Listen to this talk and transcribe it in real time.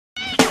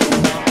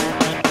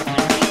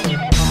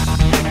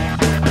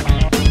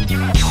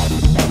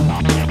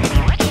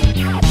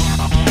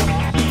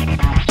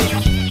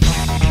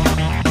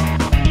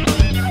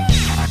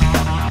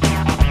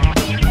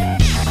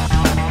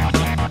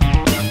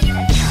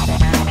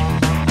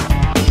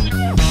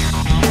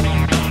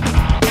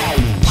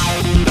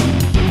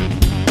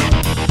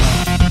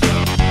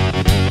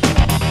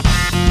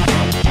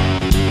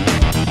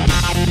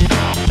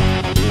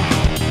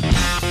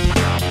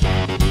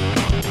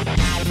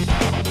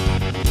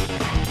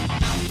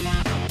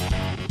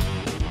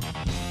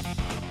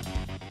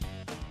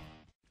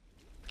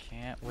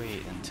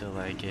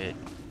get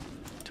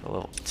to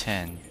level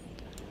 10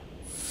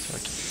 so I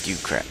can do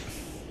crap.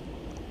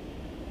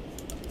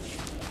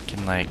 I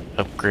can like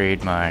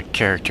upgrade my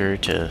character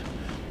to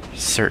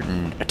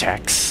certain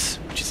attacks,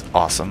 which is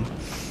awesome.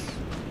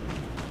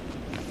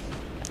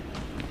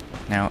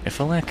 Now, if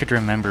only I could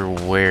remember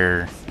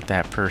where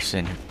that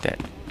person that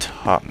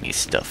taught me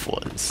stuff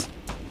was.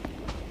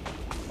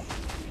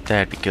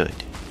 That'd be good.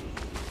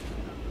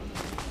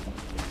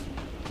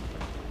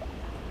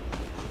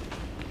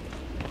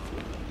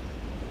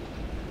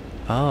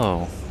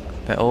 Oh,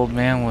 the old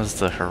man was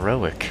the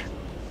heroic.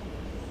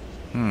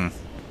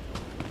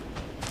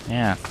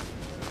 Yeah.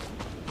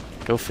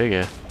 Go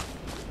figure.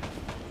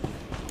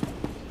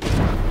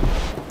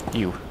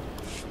 You.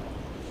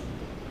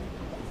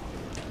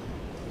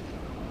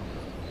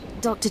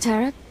 Dr.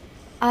 Terra,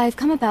 I've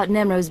come about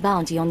Nemro's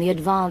bounty on the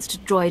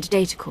advanced droid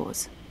data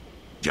cores.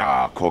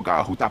 Ja,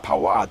 koga huta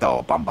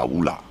pawada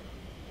bambaula.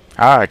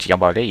 Ah,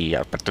 Chiambari,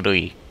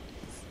 Patui.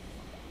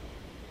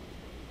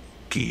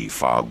 Ki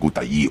fa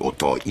gutai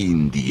oto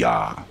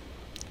India.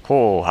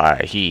 Ho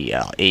hi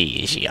here,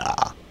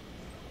 Asia.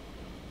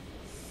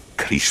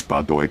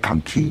 Crispa doe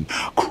kanki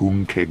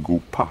kunke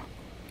gupa.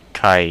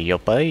 Kai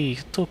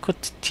yobai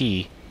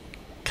tokuti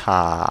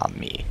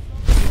kami.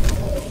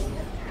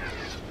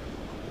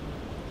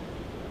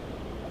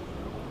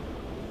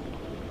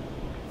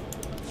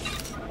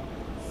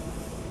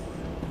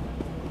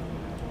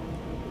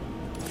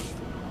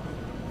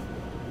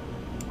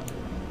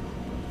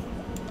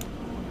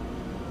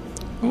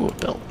 Ooh, a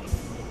belt.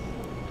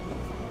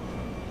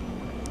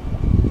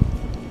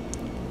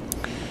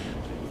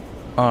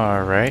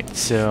 Alright,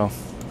 so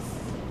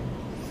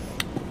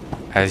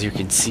as you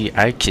can see,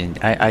 I can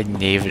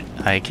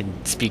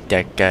speak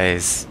that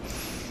guy's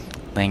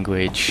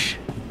language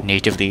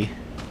natively.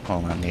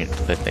 Well, not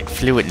native, but like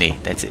fluently.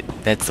 That's it.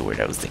 That's the word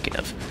I was thinking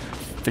of.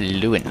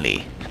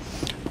 Fluently.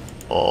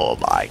 Oh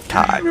my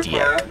god,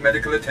 yeah.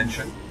 Medical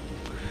attention.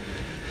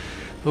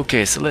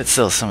 Okay, so let's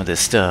sell some of this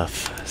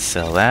stuff.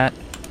 Sell that,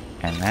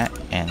 and that,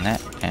 and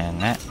that,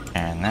 and that,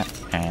 and that,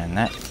 and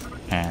that,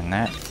 and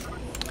that.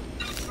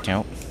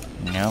 Nope,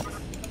 nope,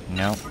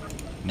 nope,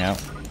 nope,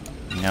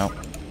 nope,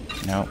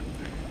 nope.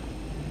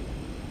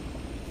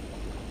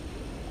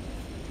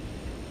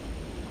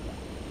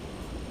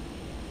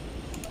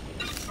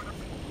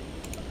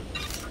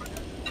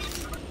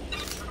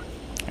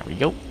 There we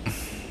go.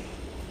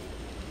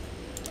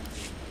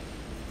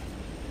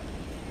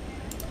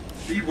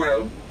 Be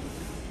well.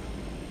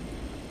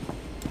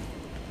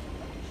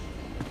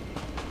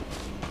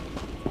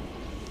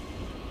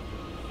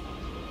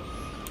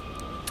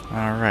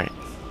 Alright.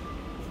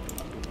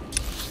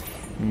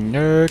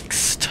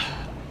 Next.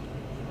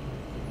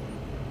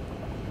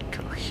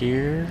 Go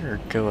here or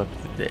go up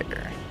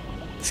there?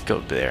 Let's go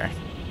up there.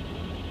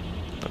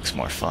 Looks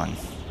more fun.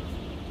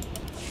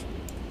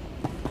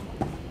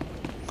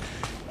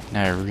 And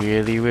I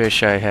really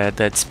wish I had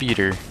that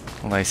speeder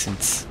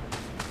license.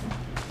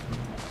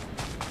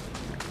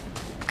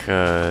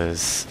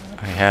 Because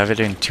I have it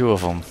in 2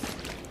 of them.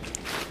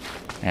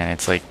 And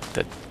it's like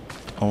the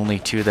only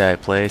 2 that I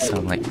play, so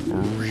I'm like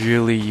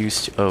really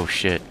used to. Oh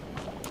shit.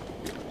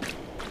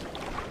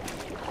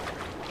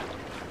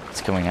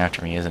 It's going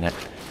after me, isn't it?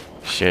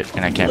 Shit,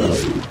 and I can't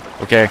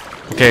move. Okay,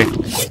 okay.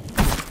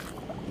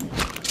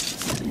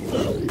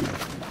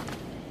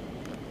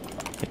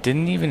 It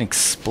didn't even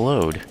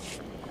explode.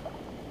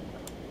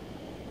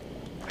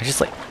 I just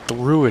like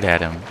threw it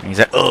at him, and he's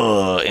like,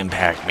 "Oh,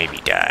 impact, maybe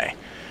die."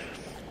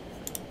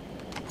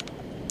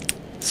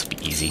 This will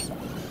be easy.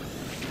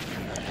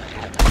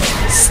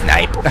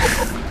 Snipe.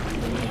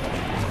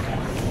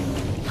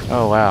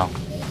 Oh wow.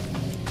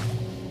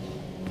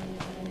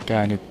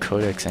 Got a new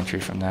codex entry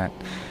from that.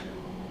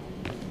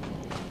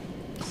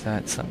 Is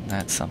that something?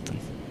 That's something.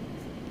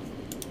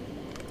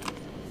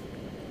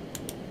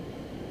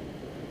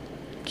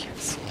 Can't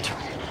see it.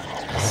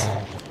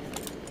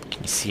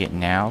 Can you see it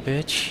now,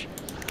 bitch?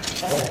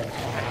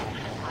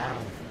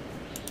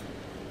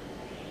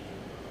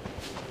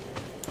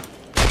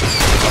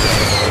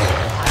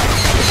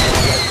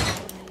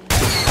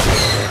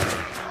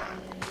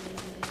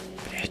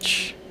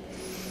 Bitch.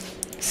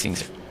 These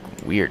things are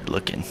weird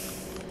looking.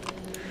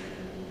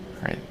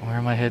 Alright, where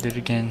am I headed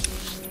again?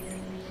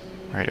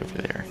 Right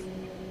over there.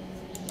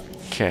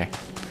 Okay.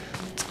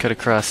 Let's cut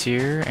across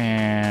here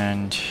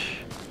and...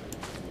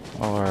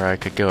 Or I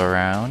could go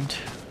around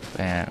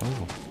and...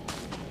 Ooh.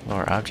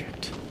 Lower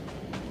object.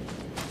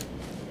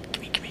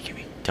 Gimme, gimme,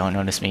 gimme. Don't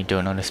notice me,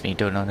 don't notice me,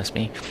 don't notice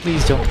me.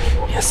 Please don't.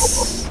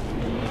 Yes!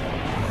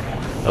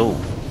 Oh.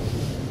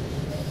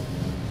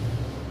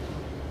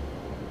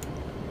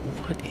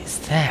 What is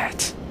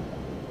that?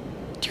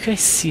 Do you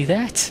guys see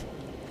that?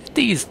 That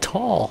thing is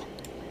tall.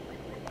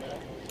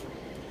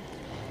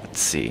 Let's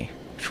see.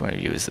 Which one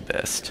of you is the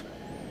best?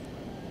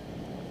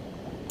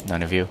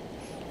 None of you?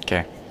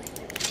 Okay.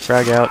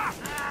 Frag out.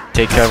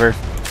 Take cover.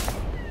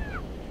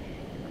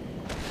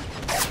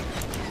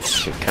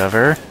 Take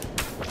cover.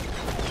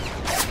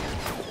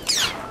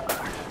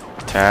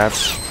 Tab.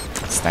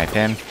 Snipe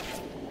him.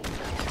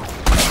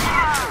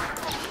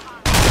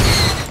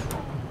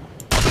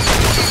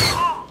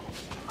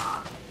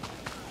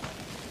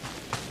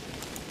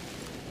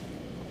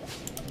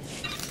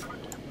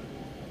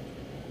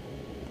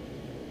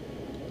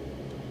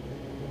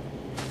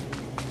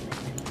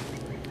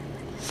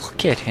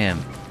 Look at him.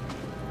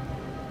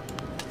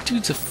 The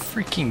dude's a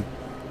freaking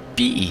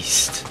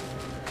beast.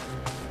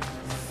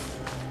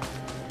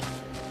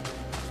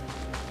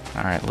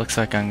 Alright, looks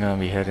like I'm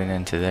gonna be heading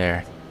into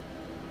there.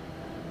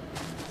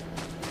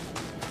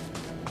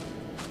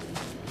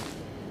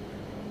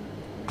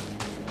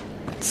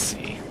 Let's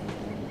see.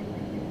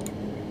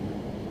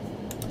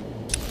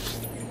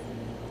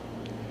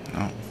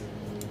 No.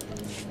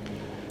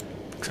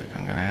 Looks like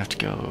I'm gonna have to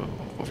go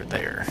over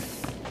there.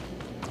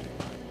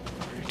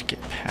 To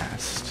get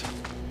past.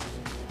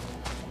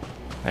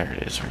 There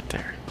it is, right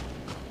there.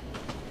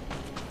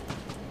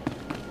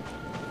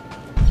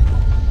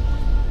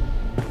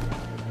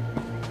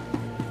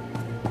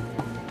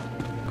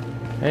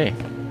 Hey.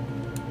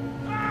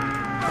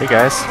 Hey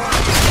guys.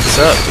 What's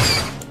up?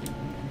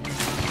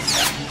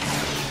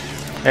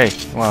 Hey,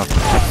 well,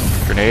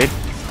 grenade?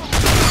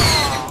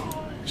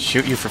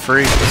 Shoot you for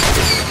free?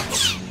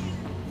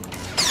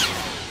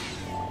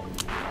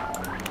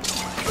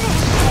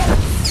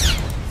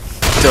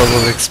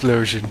 Double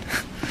explosion.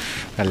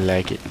 I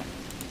like it.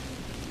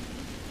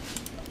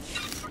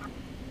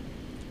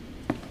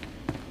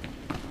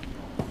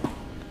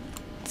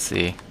 Let's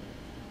see.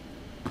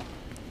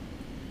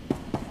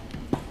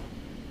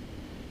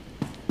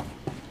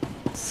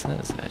 It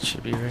says that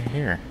should be right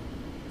here.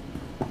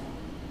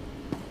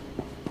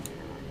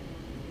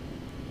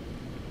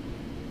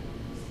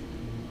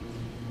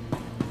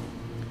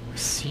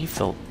 Receive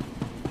the...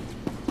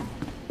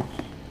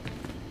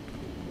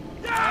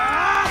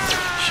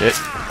 Shit.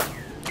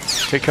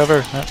 Take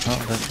cover.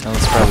 Oh,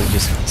 that's probably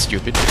just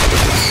stupid.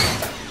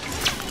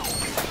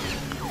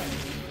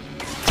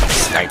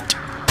 Sniped.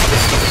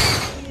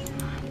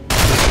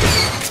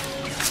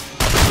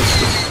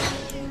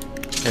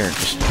 There,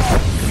 just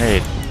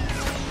grenade.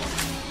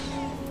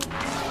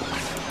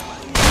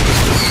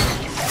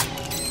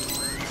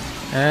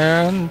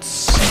 And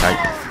snipe.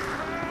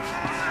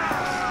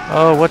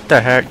 Oh, what the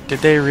heck?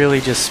 Did they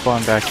really just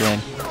spawn back in?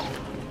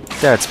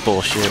 That's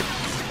bullshit.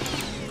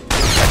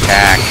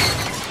 Attack.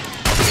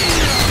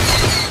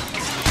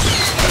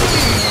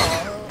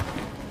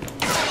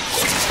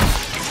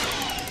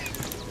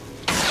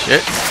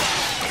 Shit.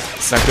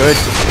 It's not good.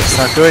 It's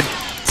not good.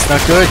 It's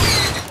not good.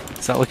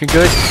 It's not looking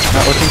good.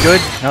 Not looking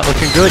good. Not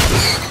looking good.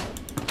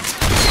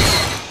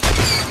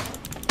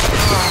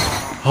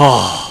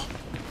 Oh.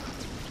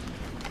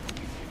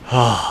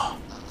 Oh.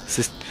 This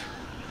is...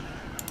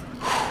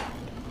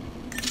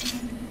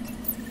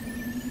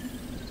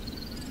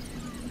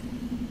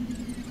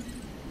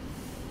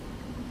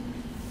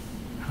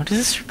 How does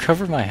this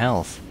recover my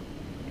health?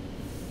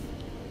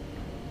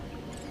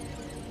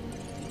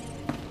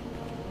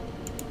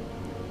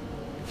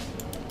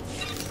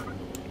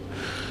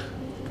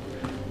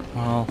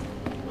 Well,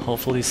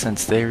 hopefully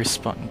since they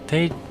respawn...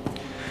 They...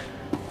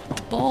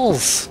 The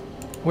balls!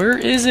 Where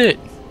is it?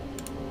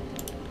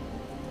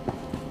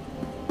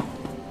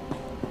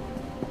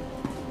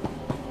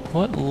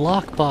 What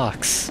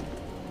lockbox?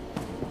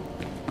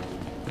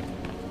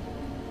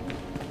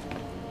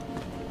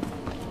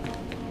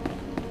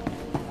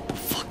 What the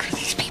fuck are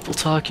these people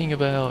talking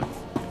about?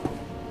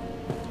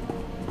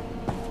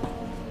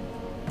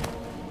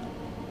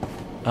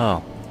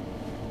 Oh.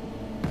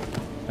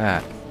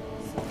 That.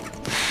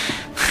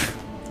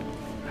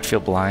 I feel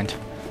blind.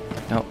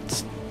 No,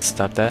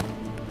 stop that.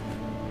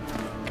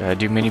 Gotta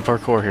do mini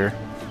parkour here.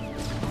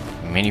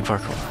 Mini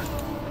parkour.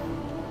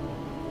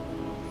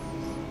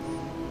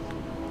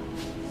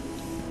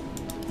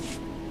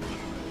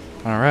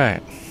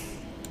 Alright.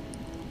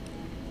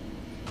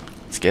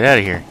 Let's get out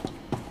of here.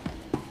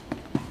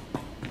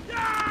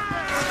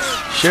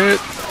 Shit!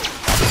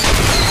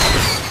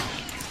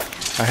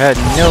 I had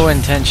no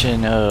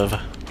intention of...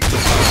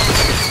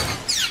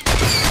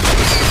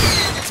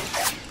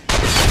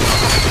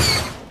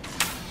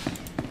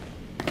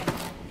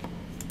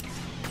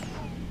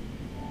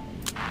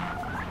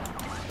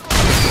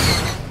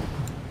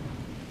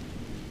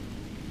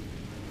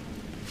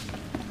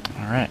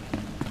 Alright.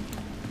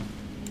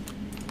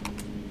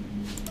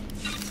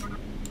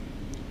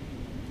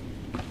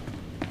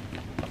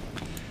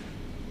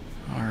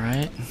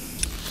 Alright.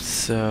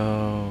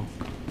 So...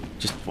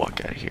 just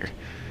walk out of here.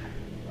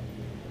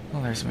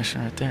 Oh, there's a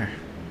mission right there.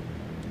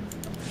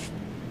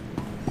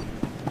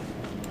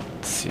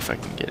 Let's see if I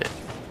can get it.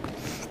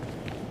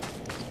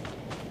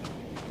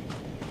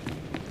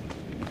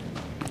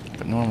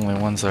 But normally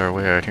ones that are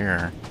way out here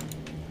are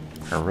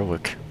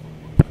heroic.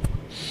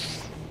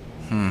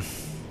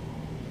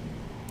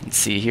 Let's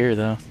see here,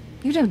 though.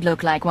 You don't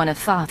look like one of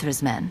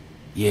Father's men.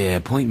 Yeah,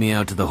 point me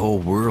out to the whole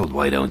world,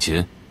 why don't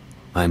you?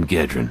 I'm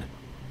Gedrin.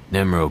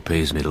 Nemro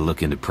pays me to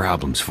look into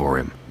problems for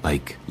him,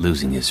 like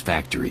losing his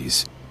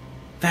factories.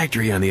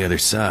 Factory on the other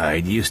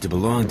side used to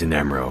belong to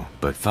Nemro,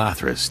 but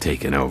Fathra's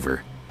taken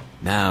over.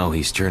 Now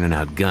he's churning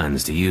out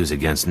guns to use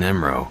against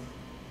Nemro.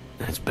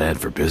 That's bad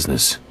for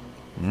business.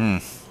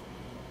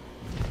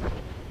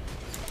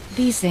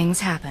 These things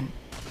happen.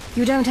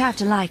 You don't have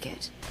to like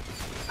it.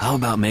 How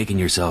about making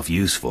yourself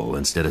useful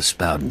instead of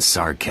spouting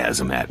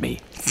sarcasm at me?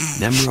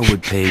 Nemro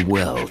would pay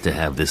well to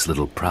have this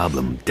little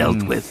problem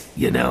dealt with,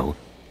 you know?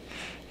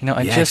 You know,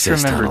 I The just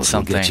access remembered tunnels will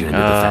something. get you into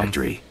the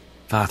factory.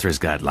 Fathra's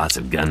got lots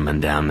of gunmen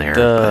down there,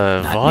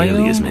 The but not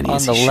nearly as volume many on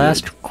as the he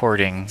last should.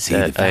 recording See, the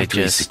that I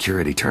factory's just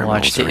security terminals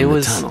watched, are it in the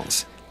was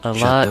tunnels. a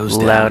Shut lot those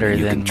down louder and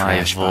you than can my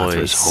trash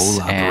Fathra's voice,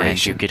 whole and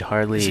operation. you could His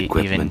hardly even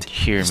equipment,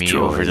 hear his me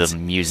over droids, the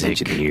music.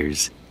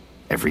 engineers,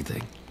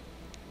 everything.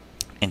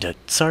 And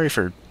sorry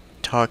for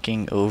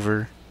talking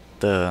over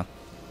the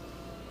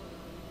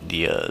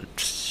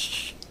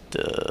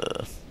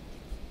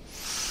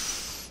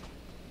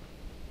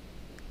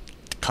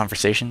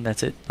conversation.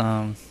 That's it.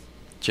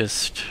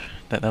 Just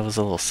that was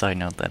a little side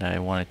note that I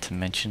wanted to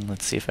mention.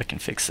 Let's see if I can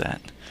fix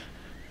that.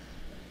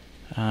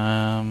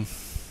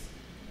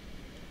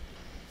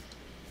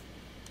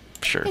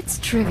 Sure. It's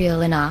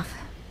trivial enough.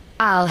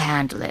 I'll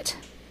handle it.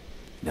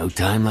 No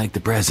time like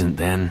the present,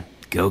 then.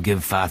 Go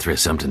give Fathra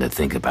something to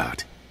think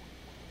about.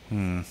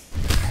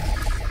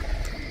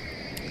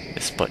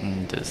 This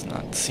button does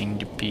not seem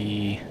to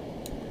be...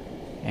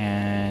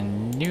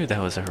 And knew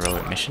that was a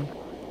heroic mission.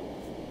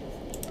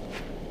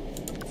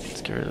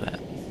 Let's get rid of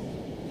that.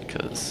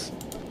 Because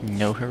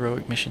no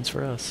heroic missions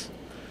for us.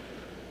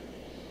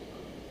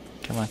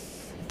 Come on.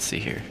 Let's see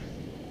here.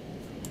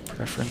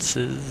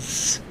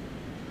 Preferences.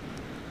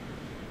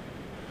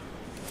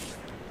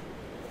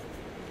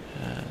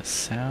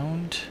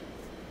 Sound.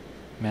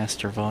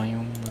 Master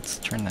volume. Let's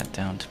turn that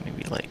down to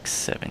maybe like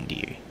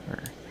 70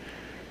 or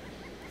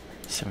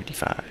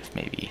 75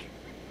 maybe.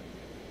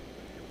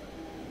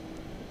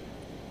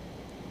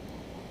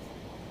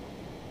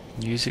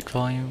 Music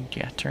volume,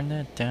 yeah, turn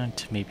that down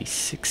to maybe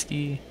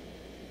 60.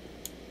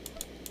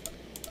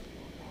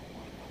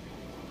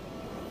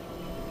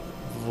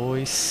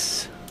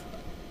 Voice,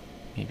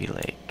 maybe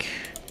like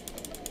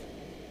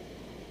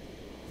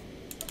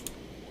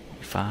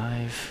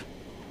 5.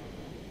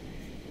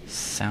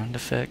 Sound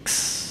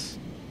effects.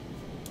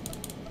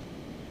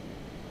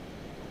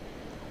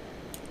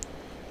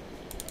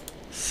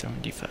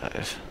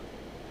 $75.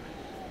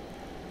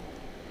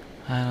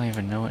 I don't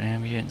even know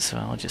ambient, so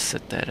I'll just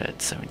set that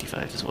at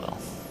 75 as well.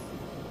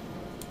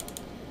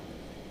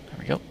 There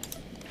we go.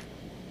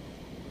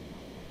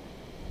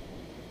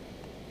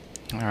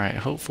 Alright,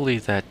 hopefully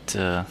that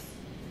that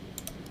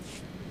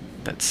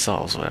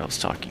solves what I was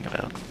talking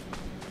about.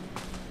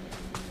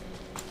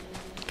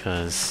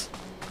 Because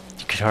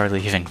you could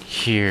hardly even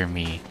hear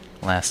me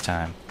last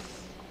time.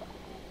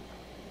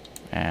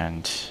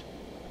 And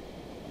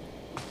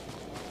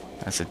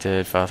that's a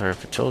dead father of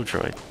patrol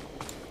droid.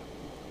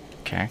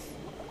 Okay.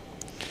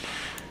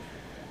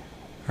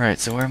 Alright,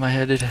 so where am I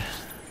headed?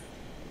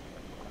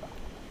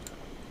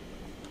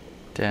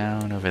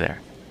 Down over there.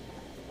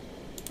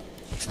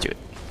 Let's do it.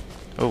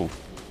 Oh.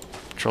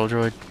 Patrol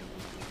droid.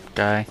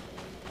 Guy.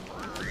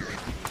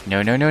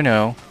 No, no, no,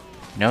 no.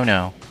 No,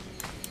 no.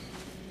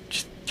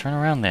 Just turn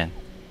around then.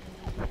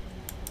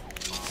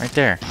 Right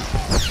there.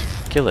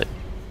 Kill it.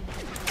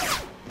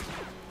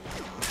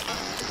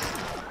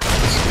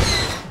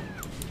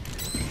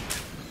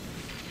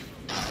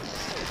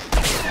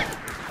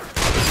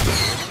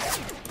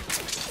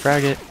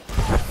 Frag it.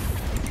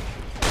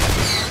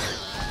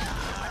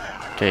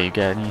 Okay, you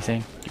got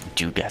anything? You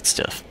do got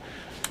stuff.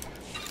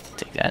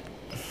 Take that.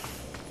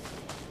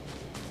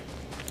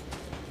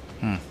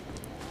 Will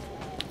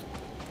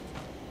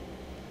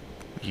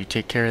you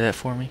take care of that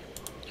for me?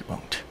 You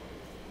won't.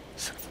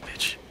 Son of a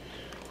bitch.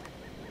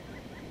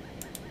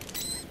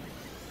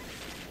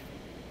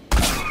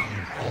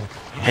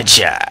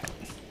 Headshot!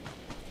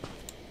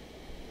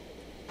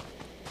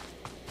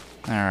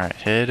 Alright,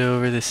 head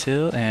over this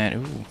hill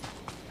and ooh.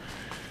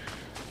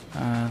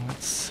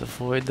 Let's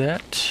avoid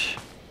that.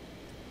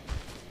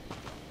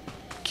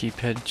 Keep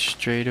head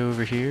straight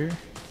over here.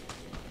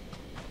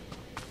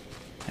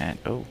 And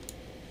oh,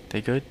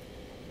 they good?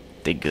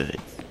 They good.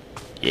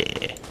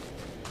 Yeah.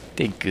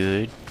 They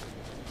good.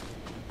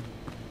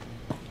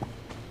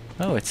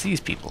 Oh, it's these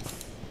people.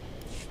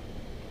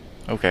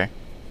 Okay.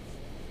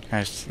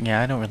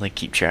 Yeah, I don't really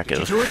keep track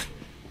Did of you do it?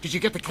 Did you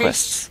get the case?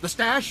 quests. The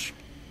stash?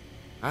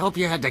 I hope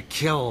you had to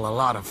kill a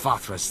lot of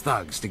Fathra's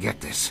thugs to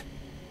get this.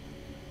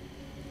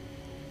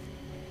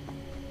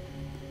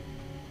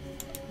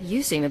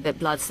 You seem a bit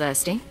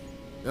bloodthirsty.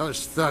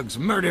 Those thugs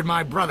murdered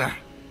my brother.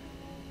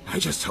 I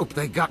just hope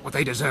they got what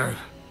they deserve.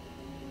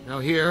 Now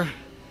here,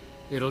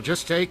 it'll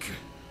just take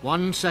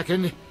 1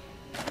 second.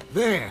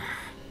 There.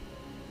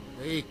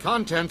 The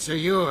contents are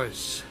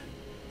yours.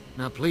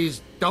 Now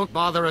please don't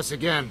bother us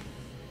again.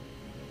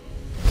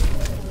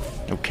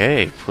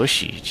 Okay,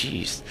 pushy,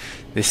 jeez.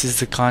 This is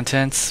the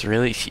contents?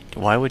 Really?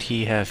 Why would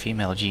he have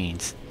female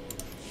jeans?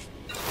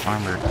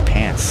 Armored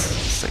pants.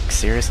 It's like,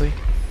 seriously?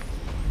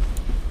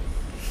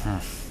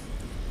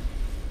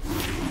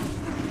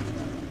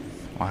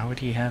 Why would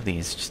he have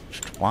these?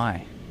 Just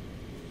why?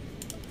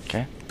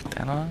 Okay, put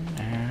that on,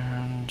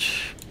 and...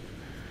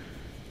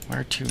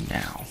 Where to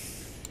now?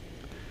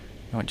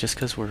 You know what, just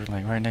because we're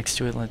like right next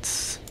to it,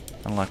 let's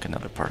unlock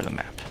another part of the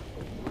map.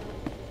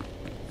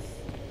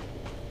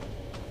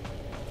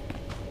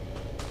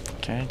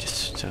 Okay,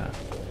 just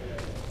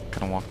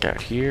gonna walk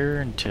out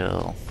here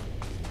until...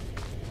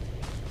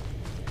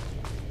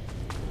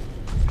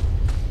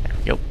 There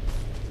we go.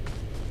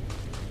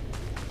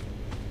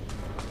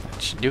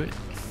 That should do it.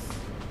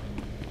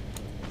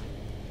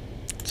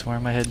 So where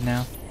am I headed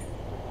now?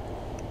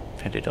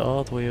 Headed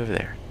all the way over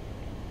there.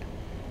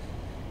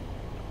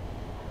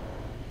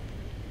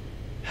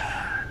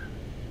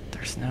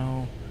 There's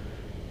no...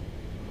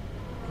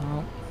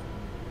 Well...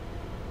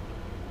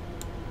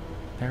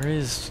 There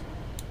is...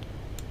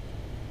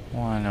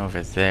 one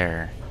over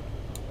there.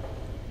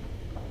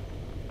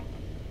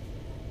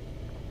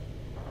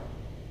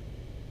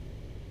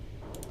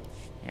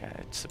 Yeah,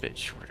 it's a bit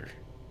shorter.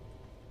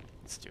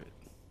 Let's do it.